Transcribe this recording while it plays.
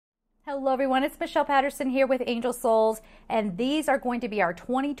Hello everyone, it's Michelle Patterson here with Angel Souls, and these are going to be our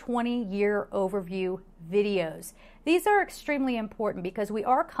 2020 year overview videos. These are extremely important because we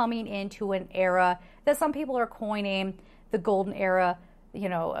are coming into an era that some people are coining the golden era, you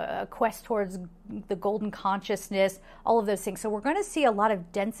know, a quest towards the golden consciousness, all of those things. So we're going to see a lot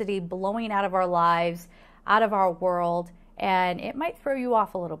of density blowing out of our lives, out of our world, and it might throw you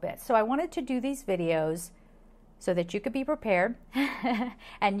off a little bit. So I wanted to do these videos so that you could be prepared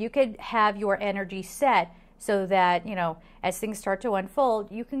and you could have your energy set so that, you know, as things start to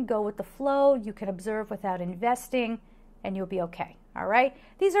unfold, you can go with the flow, you can observe without investing, and you'll be okay. All right?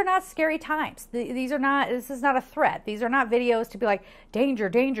 These are not scary times. This is not a threat. These are not videos to be like, danger,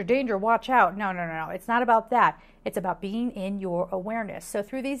 danger, danger, watch out. No, no, no, no. It's not about that. It's about being in your awareness. So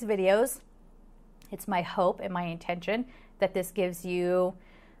through these videos, it's my hope and my intention that this gives you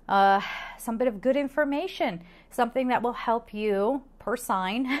some bit of good information, something that will help you per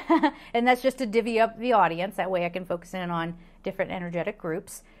sign. And that's just to divvy up the audience. That way I can focus in on different energetic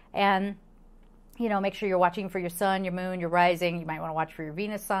groups. And, you know, make sure you're watching for your sun, your moon, your rising. You might want to watch for your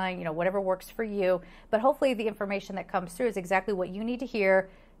Venus sign, you know, whatever works for you. But hopefully the information that comes through is exactly what you need to hear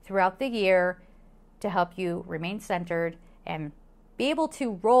throughout the year to help you remain centered and be able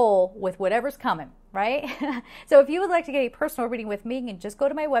to roll with whatever's coming. Right? So if you would like to get a personal reading with me, you can just go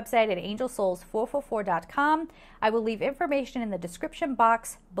to my website at angelsouls444.com. I will leave information in the description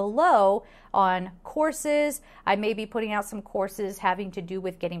box below on courses. I may be putting out some courses having to do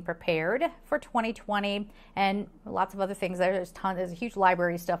with getting prepared for 2020 and lots of other things. There's a huge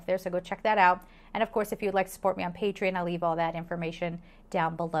library of stuff there, so go check that out. And of course, if you would like to support me on Patreon, I'll leave all that information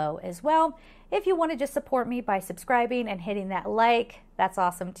down below as well. If you want to just support me by subscribing and hitting that like, that's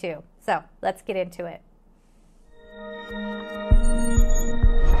awesome too. So let's get into it.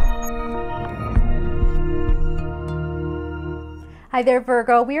 Hi there,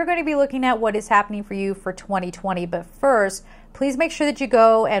 Virgo. We are going to be looking at what is happening for you for 2020. But first, please make sure that you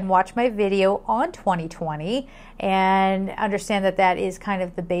go and watch my video on 2020 and understand that that is kind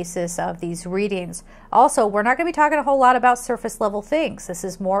of the basis of these readings. Also, we're not going to be talking a whole lot about surface level things. This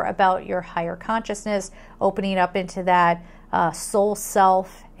is more about your higher consciousness, opening up into that soul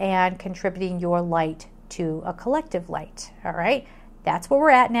self and contributing your light to a collective light. All right? That's where we're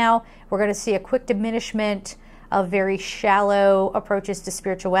at now. We're going to see a quick diminishment of very shallow approaches to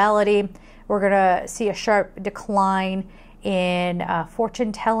spirituality. We're going to see a sharp decline in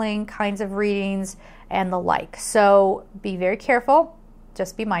fortune-telling kinds of readings and the like. So be very careful.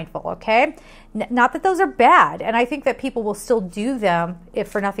 Just be mindful, okay? Not that those are bad, and I think that people will still do them, if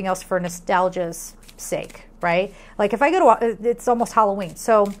for nothing else, for nostalgia's sake, right? Like if I go to, it's almost Halloween,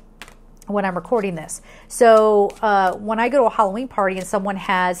 so when I'm recording this. So when I go to a Halloween party and someone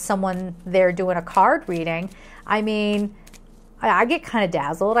has someone there doing a card reading, I mean, I get kind of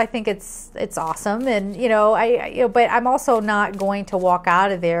dazzled. I think it's awesome, and you know, but I'm also not going to walk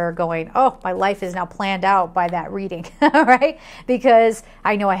out of there going, oh, my life is now planned out by that reading, right? Because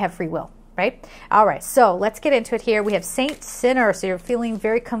I know I have free will, right? All right, so let's get into it here. We have Saint Sinner, so you're feeling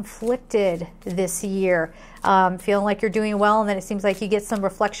very conflicted this year, feeling like you're doing well, and then it seems like you get some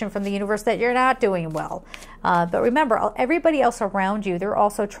reflection from the universe that you're not doing well. But remember, everybody else around you, they're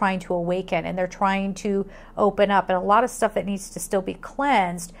also trying to awaken, and they're trying to open up, and a lot of stuff that needs to still be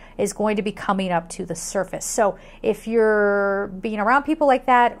cleansed is going to be coming up to the surface. So if you're being around people like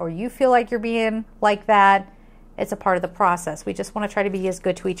that, or you feel like you're being like that, it's a part of the process. We just want to try to be as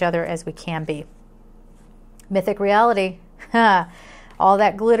good to each other as we can be. Mythic reality. All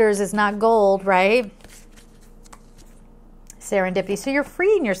that glitters is not gold, right? Serendipity. So you're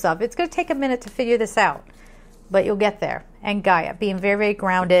freeing yourself. It's going to take a minute to figure this out, but you'll get there. And Gaia, being very, very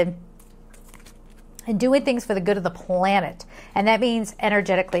grounded and doing things for the good of the planet. And that means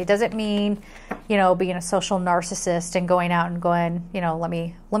energetically. It doesn't mean, you know, being a social narcissist and going out and going, you know, let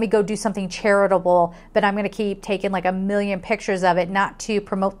me go do something charitable, but I'm going to keep taking like a million pictures of it, not to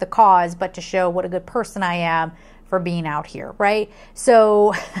promote the cause, but to show what a good person I am for being out here, right?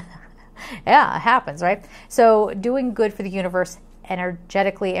 So yeah, it happens, right? So doing good for the universe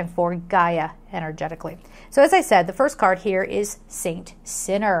energetically and for Gaia energetically. So as I said, the first card here is Saint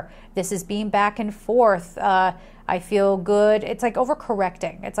Sinner. This is being back and forth. I feel good. It's like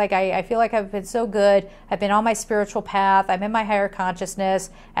overcorrecting. It's like I feel like I've been so good. I've been on my spiritual path. I'm in my higher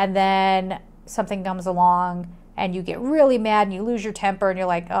consciousness. And then something comes along and you get really mad and you lose your temper and you're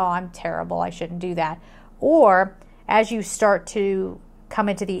like, oh, I'm terrible. I shouldn't do that. Or as you start to come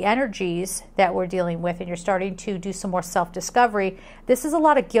into the energies that we're dealing with and you're starting to do some more self-discovery, this is a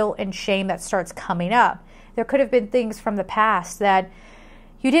lot of guilt and shame that starts coming up. There could have been things from the past that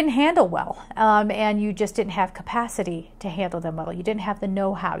you didn't handle well, and you just didn't have capacity to handle them well. You didn't have the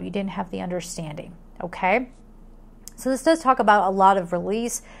know-how. You didn't have the understanding, okay? So this does talk about a lot of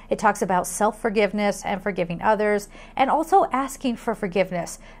release. It talks about self-forgiveness and forgiving others, and also asking for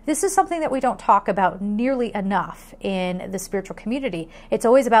forgiveness. This is something that we don't talk about nearly enough in the spiritual community. It's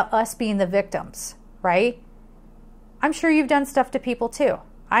always about us being the victims, right? I'm sure you've done stuff to people too.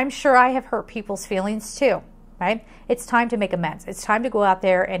 I'm sure I have hurt people's feelings too. Right? It's time to make amends. It's time to go out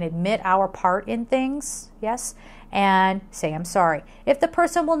there and admit our part in things, yes, and say, I'm sorry. If the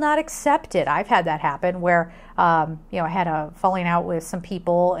person will not accept it, I've had that happen where, I had a falling out with some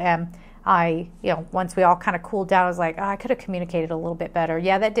people, and once we all kind of cooled down, I was like, I could have communicated a little bit better.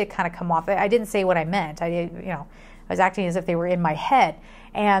 Yeah, that did kind of come off. I didn't say what I meant. I was acting as if they were in my head.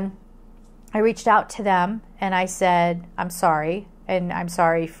 And I reached out to them and I said, I'm sorry, and I'm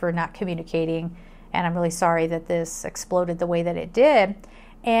sorry for not communicating. And I'm really sorry that this exploded the way that it did.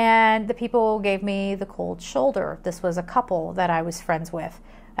 And the people gave me the cold shoulder. This was a couple that I was friends with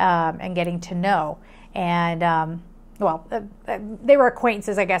and getting to know. And, they were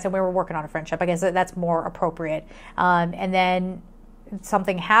acquaintances, I guess, and we were working on a friendship. I guess that's more appropriate. And then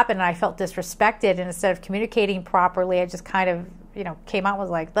something happened and I felt disrespected. And instead of communicating properly, I just kind of, came out and was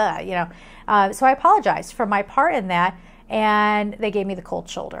like, so I apologized for my part in that. And they gave me the cold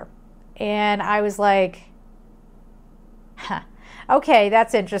shoulder. And I was like, okay,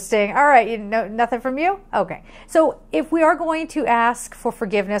 that's interesting. All right, nothing from you? Okay. So if we are going to ask for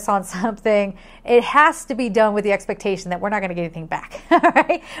forgiveness on something, it has to be done with the expectation that we're not going to get anything back, all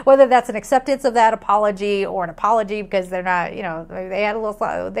right? Whether that's an acceptance of that apology or an apology because they're not,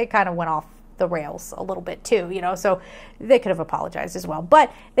 they kind of went off the rails a little bit too, so they could have apologized as well,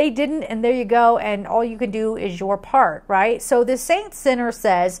 but they didn't, and there you go, and all you can do is your part, right? So the saint sinner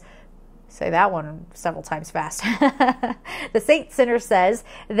says, say that one several times fast. The saint sinner says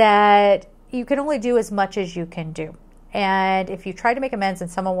that you can only do as much as you can do. And if you try to make amends and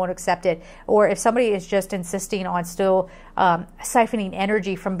someone won't accept it, or if somebody is just insisting on still siphoning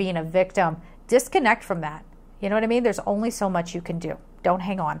energy from being a victim, disconnect from that. You know what I mean? There's only so much you can do. Don't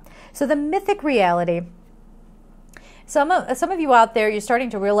hang on. So the mythic reality, some of you out there, you're starting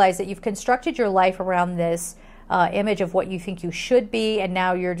to realize that you've constructed your life around this image of what you think you should be, and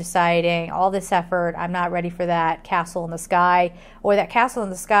now you're deciding all this effort, I'm not ready for that castle in the sky, or that castle in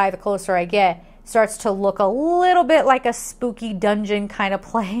the sky, the closer I get, starts to look a little bit like a spooky dungeon kind of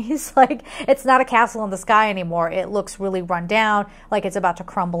place. Like it's not a castle in the sky anymore. It looks really run down, like it's about to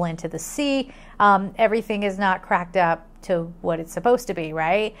crumble into the sea. Everything is not cracked up to what it's supposed to be,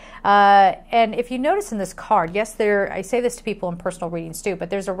 right? And if you notice in this card, yes, I say this to people in personal readings too, but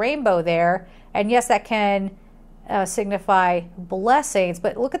there's a rainbow there, and yes, that can signify blessings,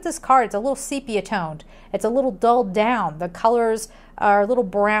 but look at this card. It's a little sepia toned. It's a little dulled down. The colors are a little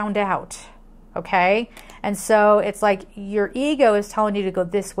browned out, okay? And so it's like your ego is telling you to go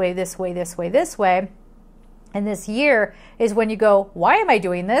this way, this way, this way, this way. And this year is when you go, why am I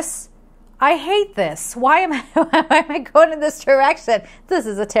doing this? I hate this. Why am I going in this direction? This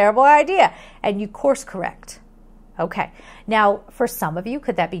is a terrible idea. And you course correct. Okay. Now, for some of you,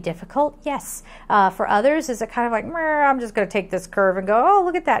 could that be difficult? Yes. For others, is it kind of like, I'm just going to take this curve and go, oh,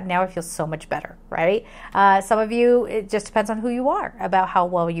 look at that. Now I feel so much better, right? Some of you, it just depends on who you are about how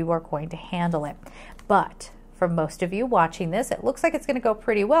well you are going to handle it. But for most of you watching this, it looks like it's going to go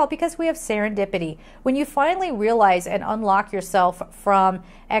pretty well because we have serendipity. When you finally realize and unlock yourself from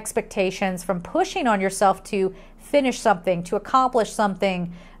expectations, from pushing on yourself to finish something, to accomplish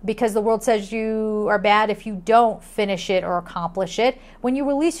something, because the world says you are bad if you don't finish it or accomplish it. When you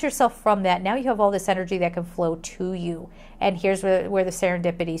release yourself from that, now you have all this energy that can flow to you. And here's where the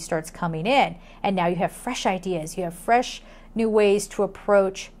serendipity starts coming in. And now you have fresh ideas. You have fresh new ways to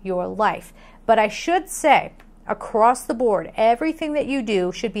approach your life. But I should say, across the board, everything that you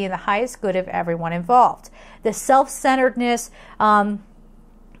do should be in the highest good of everyone involved. The self-centeredness, the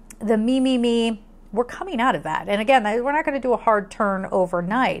me, we're coming out of that. And again, we're not going to do a hard turn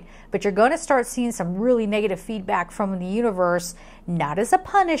overnight, but you're going to start seeing some really negative feedback from the universe, not as a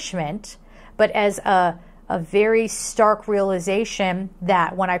punishment, but as a very stark realization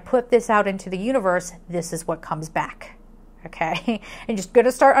that when I put this out into the universe, this is what comes back. Okay, and just going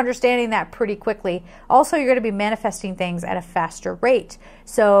to start understanding that pretty quickly. Also, you're going to be manifesting things at a faster rate.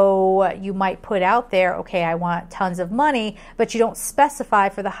 So you might put out there, okay, I want tons of money, but you don't specify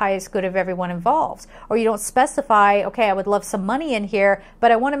for the highest good of everyone involved. Or you don't specify, okay, I would love some money in here,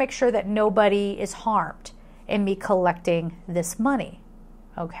 but I want to make sure that nobody is harmed in me collecting this money.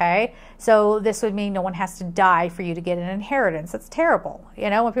 Okay, so this would mean no one has to die for you to get an inheritance. That's terrible.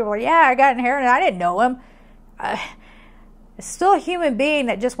 You know, when people are like, yeah, I got an inheritance, I didn't know him. still a human being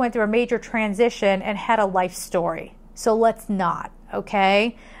that just went through a major transition and had a life story. So let's not,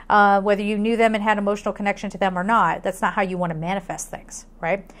 okay? Whether you knew them and had emotional connection to them or not, that's not how you want to manifest things,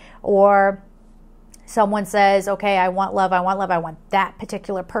 right? Or someone says, okay, I want love, I want that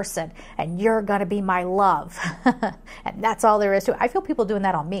particular person, and you're going to be my love. And that's all there is to it. I feel people doing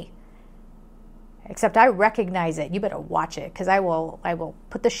that on me. Except I recognize it. You better watch it, because I will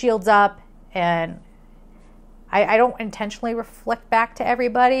put the shields up, and I don't intentionally reflect back to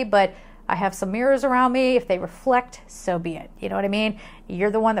everybody, but I have some mirrors around me. If they reflect, so be it. You know what I mean?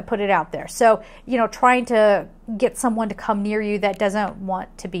 You're the one that put it out there. So, you know, trying to get someone to come near you that doesn't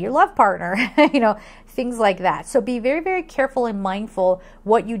want to be your love partner, you know, things like that. So be very, very careful and mindful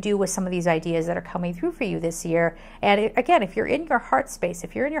what you do with some of these ideas that are coming through for you this year. And again, if you're in your heart space,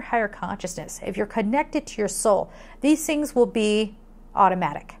 if you're in your higher consciousness, if you're connected to your soul, these things will be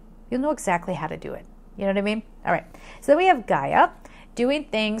automatic. You'll know exactly how to do it. You know what I mean? All right. So then we have Gaia, doing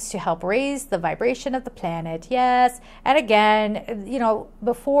things to help raise the vibration of the planet. Yes. And again, you know,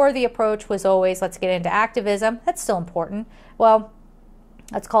 before the approach was always, let's get into activism. That's still important. Well,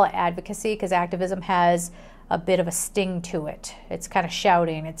 let's call it advocacy, because activism has a bit of a sting to it. It's kind of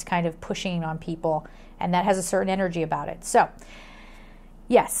shouting. It's kind of pushing on people. And that has a certain energy about it. So,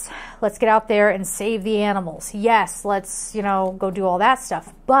 yes, let's get out there and save the animals. Yes, let's, you know, go do all that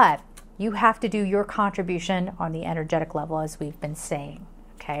stuff. But you have to do your contribution on the energetic level, as we've been saying.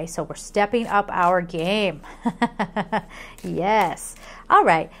 Okay, so we're stepping up our game. Yes. All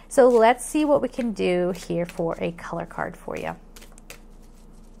right, so let's see what we can do here for a color card for you.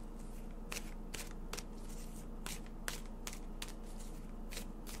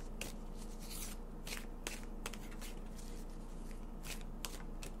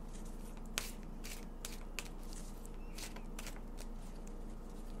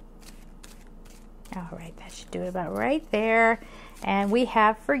 All right, that should do it about right there. And we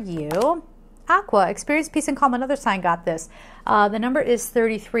have for you, Aqua, experience peace and calm. Another sign got this. The number is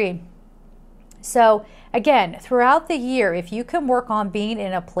 33. So again, throughout the year, if you can work on being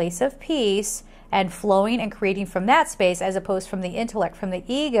in a place of peace and flowing and creating from that space, as opposed from the intellect, from the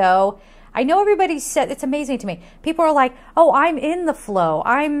ego. I know everybody said, it's amazing to me. People are like, oh, I'm in the flow.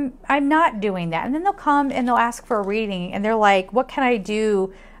 I'm not doing that. And then they'll come and they'll ask for a reading, and they're like, what can I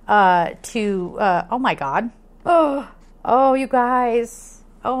do oh my God. Oh, you guys.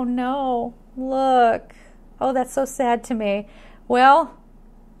 Oh no, look. Oh, that's so sad to me. Well,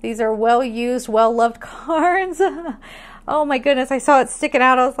 these are well-used, well-loved cards. Oh my goodness, I saw it sticking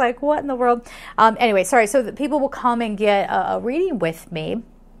out. I was like, what in the world? Anyway, sorry. So that people will come and get a reading with me,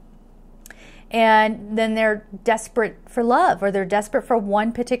 and then they're desperate for love, or they're desperate for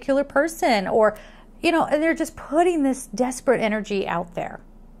one particular person, or, you know, and they're just putting this desperate energy out there.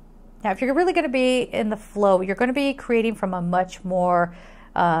 Now, if you're really going to be in the flow, you're going to be creating from a much more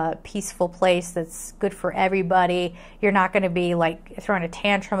peaceful place that's good for everybody. You're not going to be like throwing a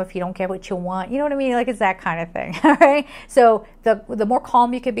tantrum if you don't get what you want. You know what I mean? Like, it's that kind of thing. All right. So the more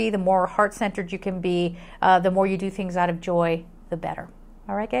calm you can be, the more heart-centered you can be, the more you do things out of joy, the better.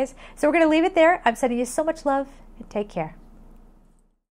 All right, guys. So we're going to leave it there. I'm sending you so much love, and take care.